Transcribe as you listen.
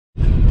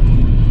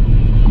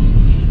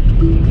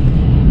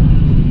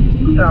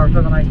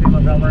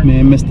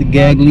Man, Mr.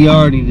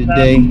 Gagliardi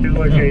today.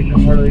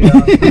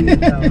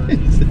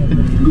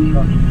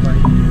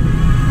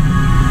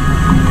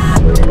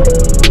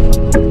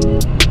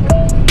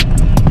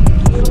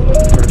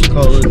 First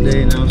call of the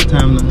day. Now it's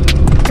time to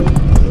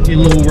get a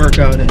little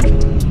workout in.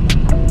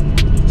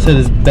 Said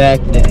it's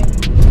back day.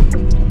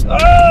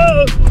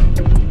 Oh!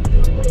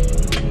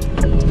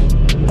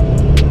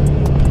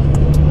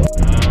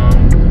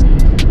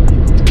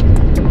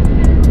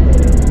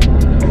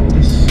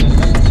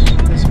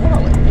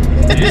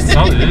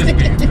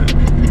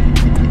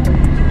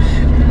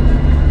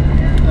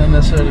 Not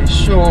necessarily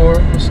sure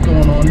what's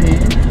going on here.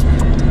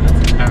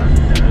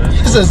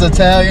 This is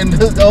Italian,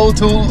 old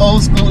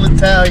school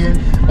Italian.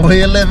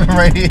 Way of living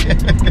right here.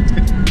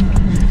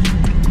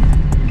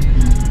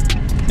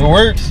 It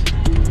works.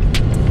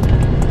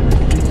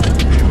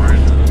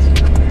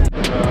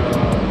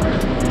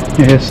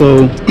 Yeah,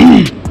 so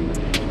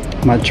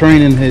my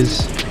training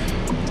has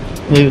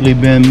lately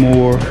been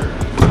more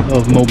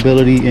of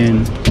mobility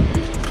and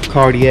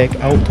cardiac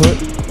output,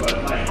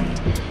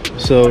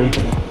 so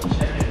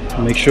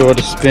make sure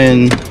to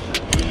spend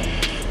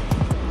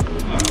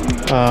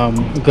a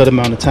good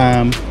amount of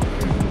time.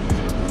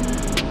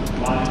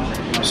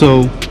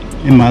 So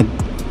in my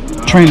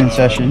training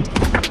session,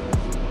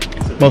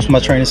 most of my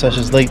training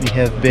sessions lately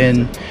have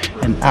been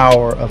an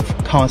hour of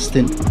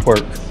constant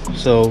work.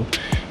 So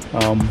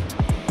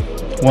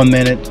 1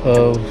 minute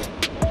of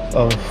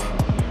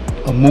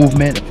a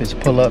movement, if it's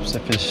pull-ups,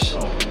 if it's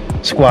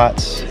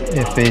squats,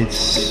 if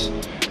it's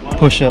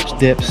push-ups,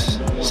 dips,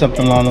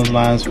 something along those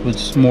lines, which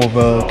is more of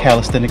a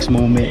calisthenics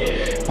movement,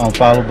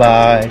 followed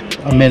by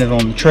a minute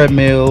on the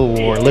treadmill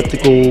or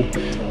elliptical.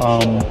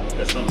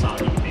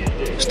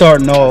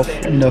 Starting off,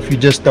 you know, if you're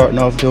just starting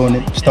off doing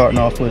it, starting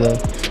off at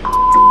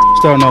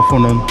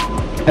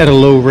a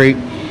low rate,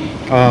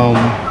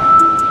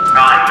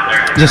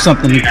 just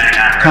something to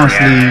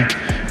constantly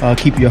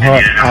keep your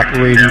heart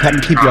operating,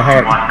 keep your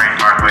heart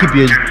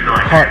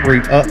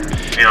rate up.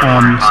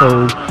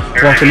 So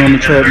walking on the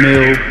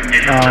treadmill,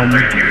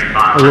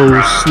 a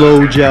little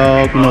slow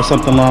jog, you know,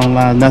 something along the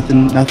line,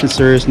 nothing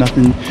serious,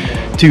 nothing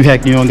too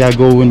hectic. You don't gotta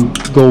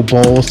go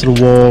balls to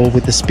the wall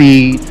with the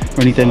speed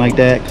or anything like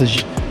that,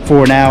 because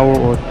for an hour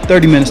or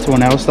 30 minutes to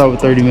an hour, start with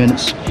 30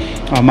 minutes.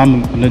 I'm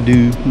gonna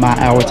do my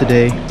hour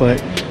today,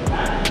 but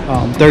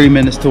 30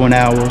 minutes to an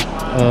hour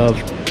of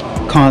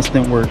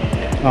constant work.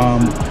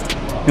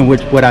 And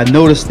what I've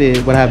noticed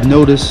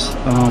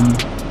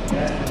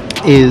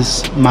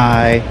is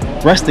my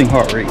resting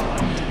heart rate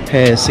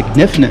has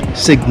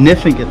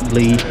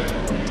significantly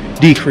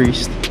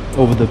decreased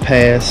over the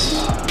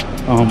past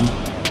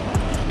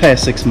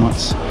 6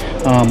 months.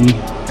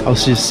 I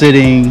was just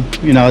sitting,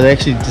 you know, I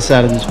actually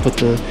decided to just put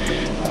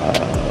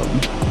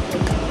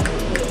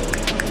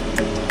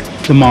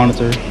the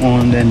monitor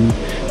on, and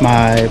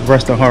my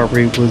resting heart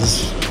rate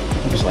was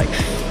like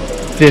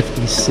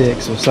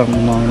 56 or something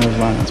along those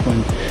lines,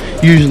 when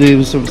usually it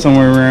was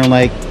somewhere around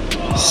like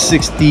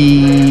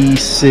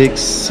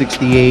 66,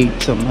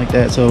 68, something like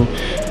that. So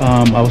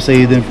I would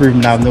say the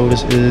improvement I've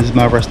noticed is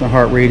my resting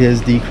heart rate has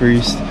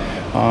decreased,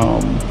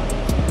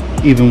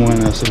 even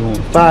when I'm on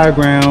fire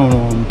ground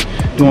or I'm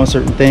doing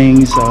certain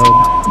things.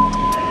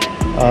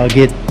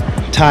 Get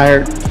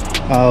tired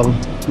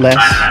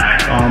less,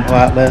 a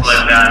lot less.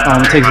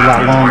 It takes a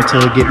lot longer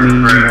to get me,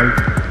 you know,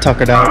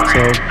 tuckered out.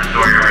 So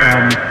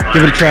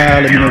give it a try.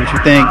 Let me know what you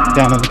think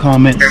down in the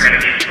comments.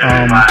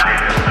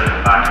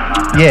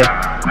 Yeah.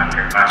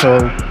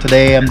 So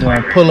today I'm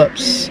doing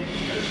pull-ups,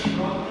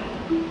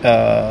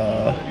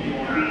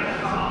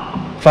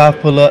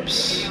 5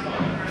 pull-ups,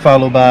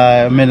 followed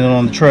by a minute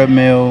on the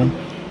treadmill.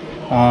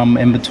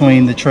 In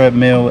between the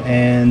treadmill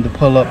and the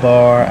pull-up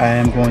bar, I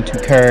am going to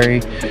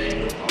carry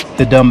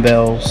the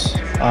dumbbells.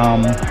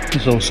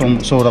 So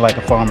sort of like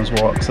a farmer's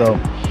walk. So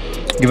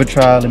give it a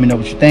try. Let me know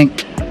what you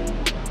think.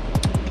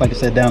 Like I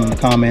said, down in the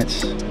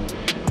comments.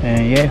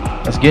 And yeah,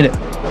 let's get it.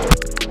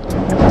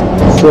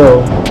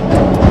 So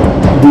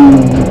the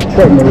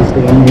treadmill is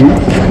being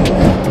used.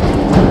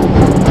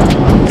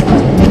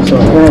 So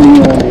I'm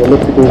currently on the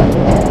elliptical. I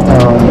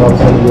was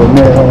going to do a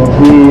minute on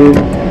here,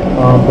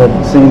 but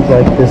it seems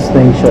like this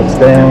thing shuts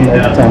down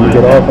every time you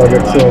get off of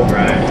it. So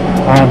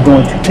I'm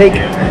going to take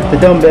the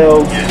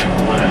dumbbells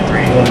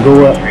and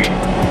go up,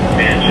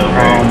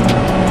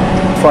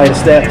 flight of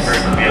steps,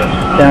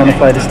 down the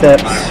flight of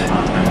steps,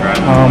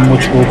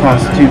 which will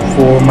constitute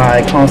for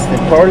my constant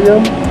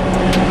cardio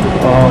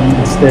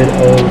instead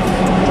of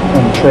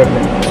on the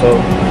treadmill. So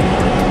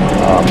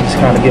just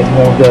kind of getting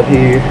warmed up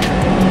here.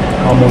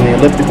 I'm on the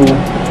elliptical,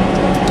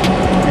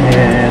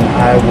 and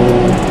I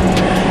will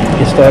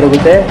get started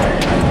with that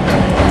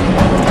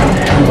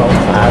in about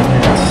 5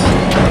 minutes.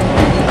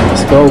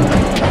 Let's go.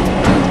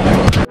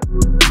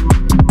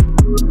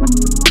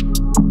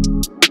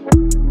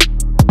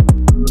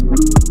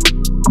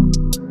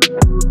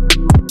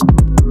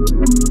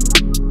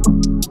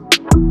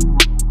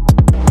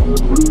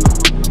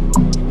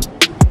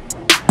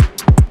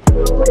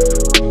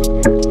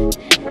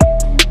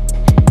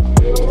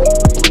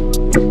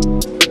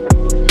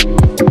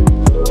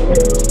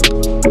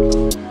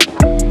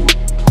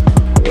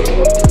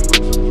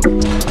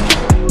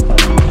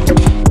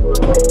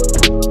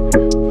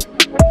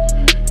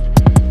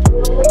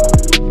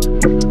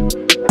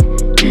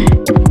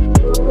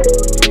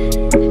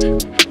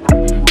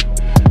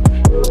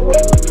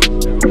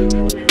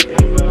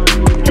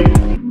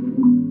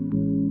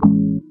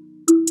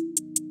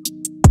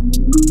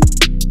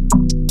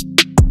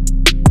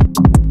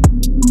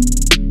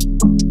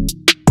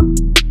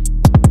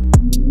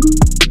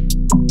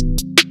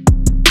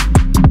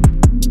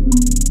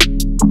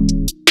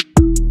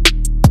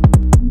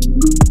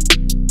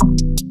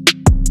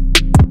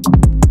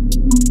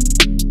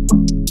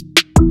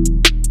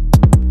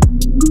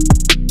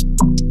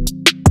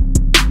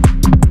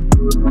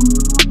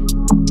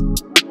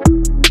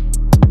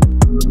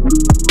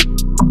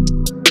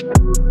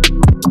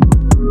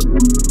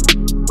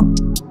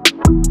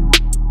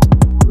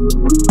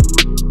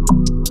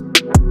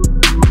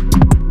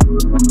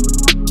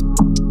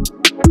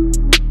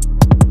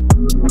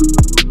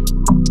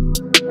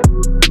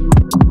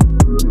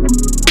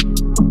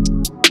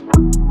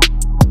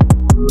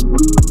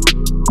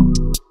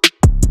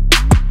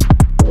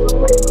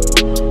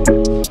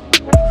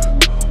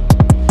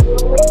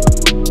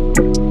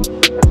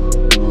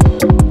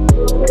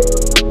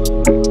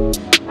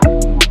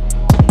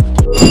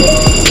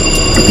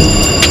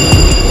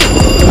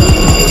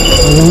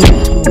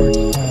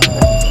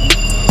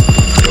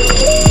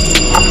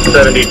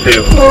 2,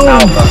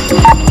 Alpha.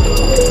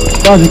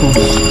 Logical.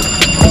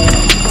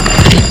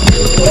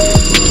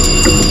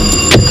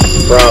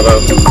 Bravo.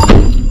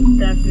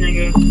 That's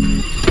negative.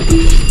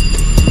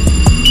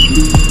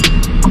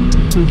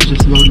 It's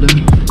just about done.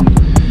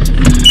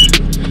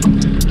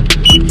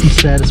 He's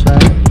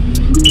satisfied.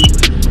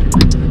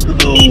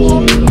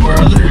 Oh,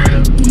 brother.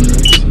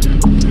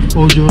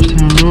 Old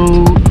Georgetown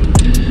Road,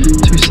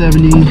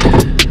 270.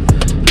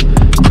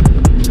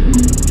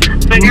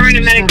 Montgomery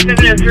to Medic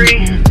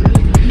 703.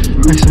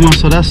 Excellent.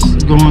 So that's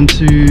going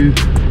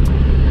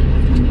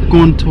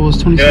towards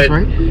 26, good.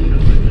 right?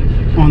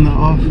 On the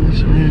off,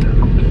 right?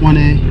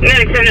 1A.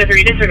 Medic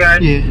 703,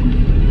 disregard. Yeah.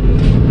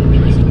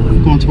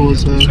 Going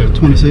towards 26.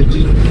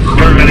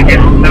 We're going to get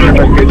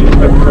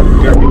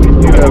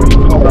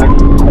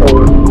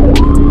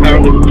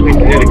apparently between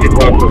Connecticut,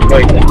 Buffalo,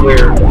 Fight and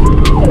Clear.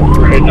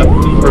 We're heading up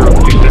for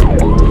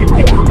 270.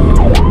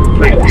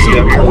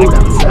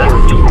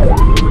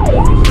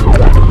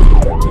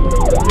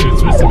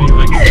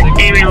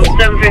 Email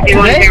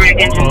 751, Paramedic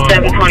engine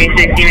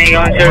 726, you may go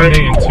in service.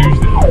 Monday and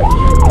Tuesday.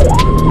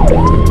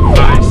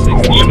 5,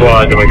 6,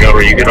 Squad to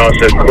Montgomery, you can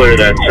also clear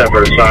that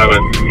separate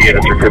assignment.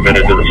 Units are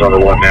committed to this other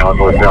one now,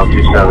 northbound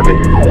 270.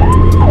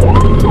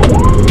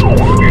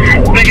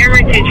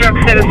 Montgomery to truck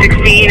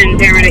 716 and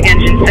Paramedic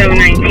engine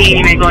 719,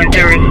 you may go in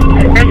service.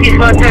 Rescue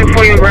squad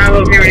 741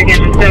 Bravo, Paramedic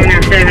engine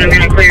 707, I'm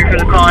going to clear from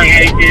the calling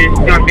heading to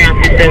northbound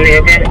 270,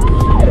 okay?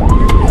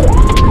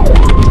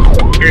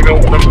 Here you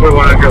go,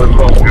 741 out here with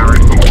 12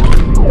 Montgomery.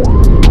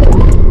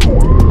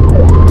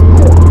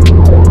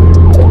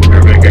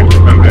 Paramedic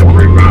engine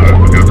 703 Bravo,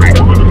 Montgomery,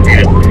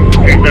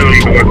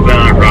 270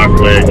 northbound Rock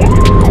Ledge.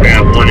 We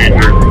have one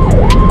injured,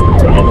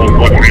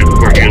 one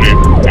transport unit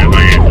at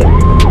my engine.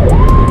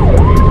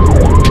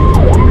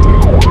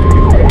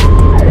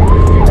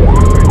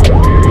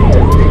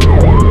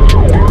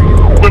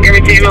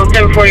 Montgomery to email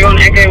 741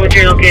 Echo, what's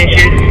your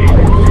location?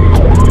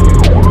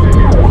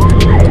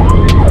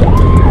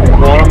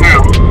 Call them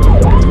out.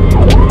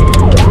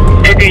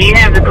 Okay, you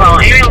have the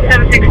call. Email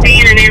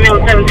 716 and email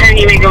 710,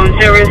 you may go in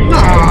service.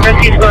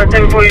 Rescue squad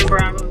 741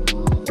 Bravo.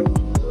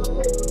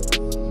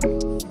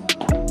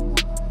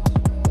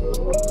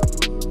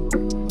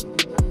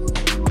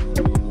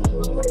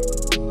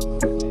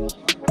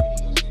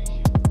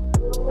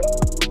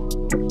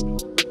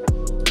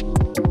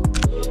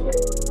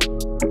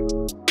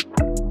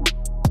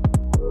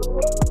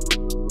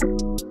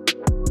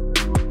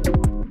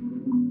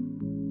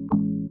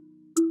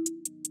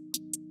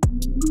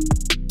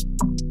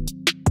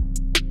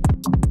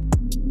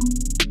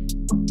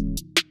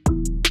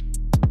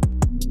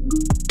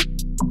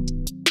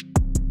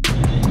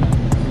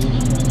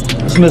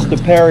 It's Mr.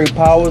 Perry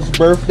Powers'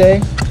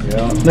 birthday.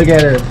 Yeah. Look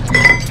at it.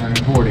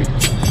 Turning 40.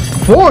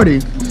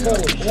 40?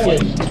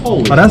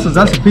 Oh, that's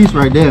a piece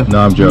right there. No,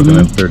 I'm joking.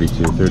 I'm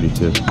 32.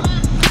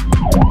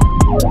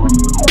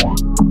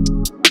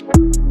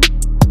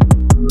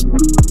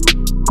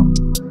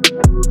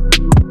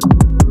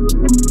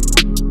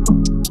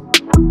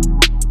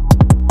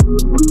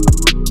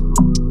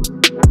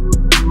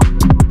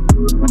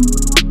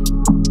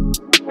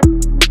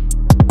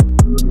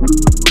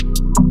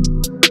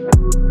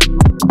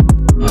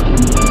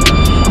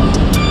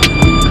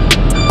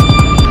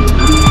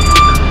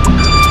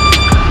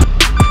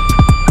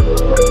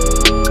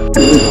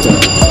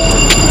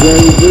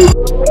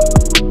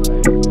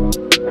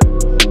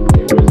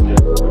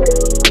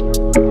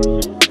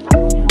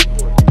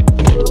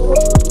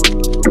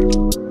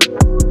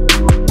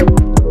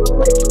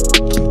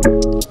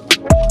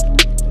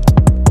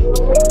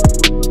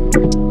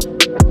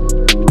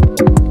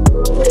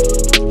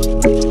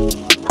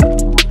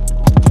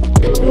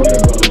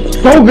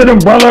 Go get them,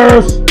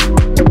 brothers!